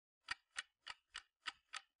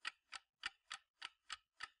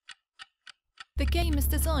The game is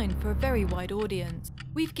designed for a very wide audience.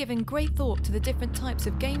 We've given great thought to the different types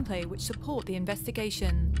of gameplay which support the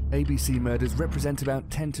investigation. A.B.C. murders represent about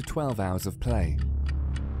 10 to 12 hours of play.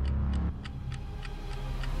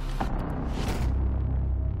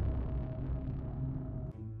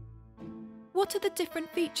 What are the different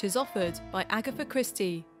features offered by Agatha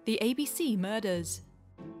Christie, the A.B.C. murders?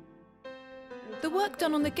 The work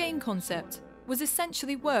done on the game concept was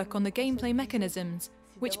essentially work on the gameplay mechanisms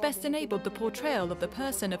which best enabled the portrayal of the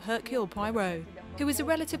person of Hercule Poirot, who is a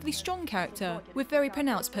relatively strong character with very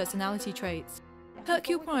pronounced personality traits.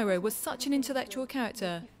 Hercule Poirot was such an intellectual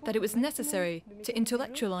character that it was necessary to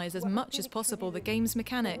intellectualize as much as possible the game's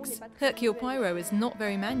mechanics. Hercule Poirot is not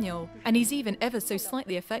very manual, and he's even ever so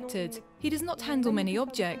slightly affected. He does not handle many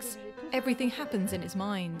objects. Everything happens in his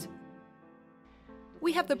mind.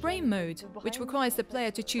 We have the brain mode, which requires the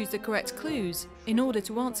player to choose the correct clues in order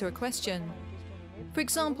to answer a question. For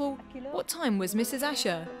example, what time was Mrs.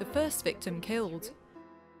 Asher, the first victim, killed?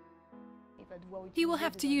 He will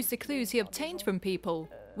have to use the clues he obtained from people,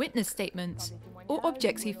 witness statements, or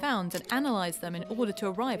objects he found and analyse them in order to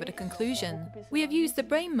arrive at a conclusion. We have used the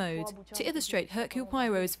brain mode to illustrate Hercule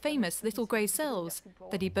Poirot's famous little grey cells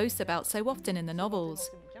that he boasts about so often in the novels.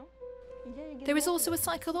 There is also a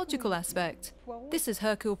psychological aspect. This is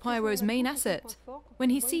Hercule Poirot's main asset. When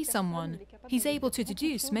he sees someone, he's able to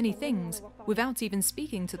deduce many things without even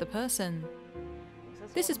speaking to the person.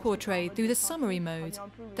 This is portrayed through the summary mode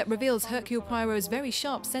that reveals Hercule Poirot's very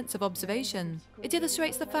sharp sense of observation. It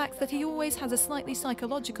illustrates the fact that he always has a slightly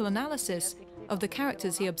psychological analysis of the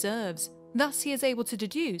characters he observes. Thus, he is able to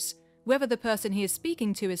deduce whether the person he is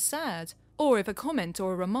speaking to is sad, or if a comment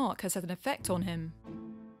or a remark has had an effect on him.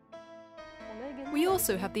 We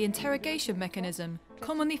also have the interrogation mechanism,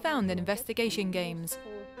 commonly found in investigation games,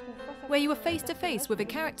 where you are face to face with a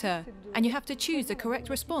character and you have to choose the correct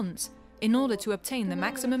response in order to obtain the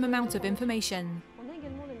maximum amount of information.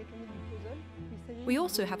 We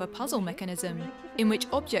also have a puzzle mechanism, in which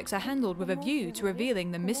objects are handled with a view to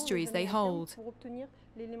revealing the mysteries they hold.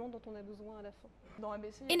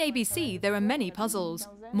 In A.B.C. there are many puzzles,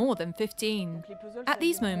 more than 15. At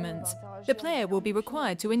these moments, the player will be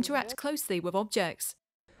required to interact closely with objects.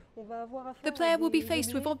 The player will be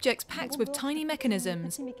faced with objects packed with tiny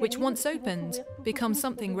mechanisms, which once opened, become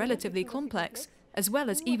something relatively complex, as well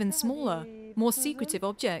as even smaller, more secretive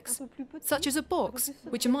objects, such as a box,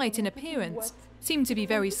 which might in appearance seem to be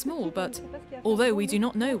very small, but, although we do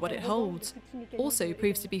not know what it holds, also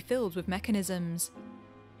proves to be filled with mechanisms.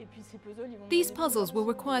 These puzzles will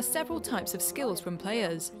require several types of skills from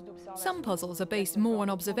players. Some puzzles are based more on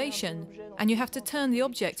observation, and you have to turn the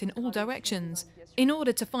object in all directions in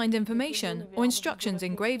order to find information or instructions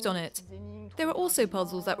engraved on it. There are also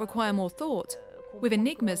puzzles that require more thought, with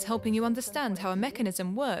enigmas helping you understand how a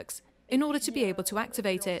mechanism works in order to be able to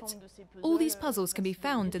activate it. All these puzzles can be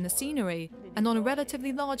found in the scenery and on a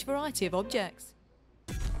relatively large variety of objects.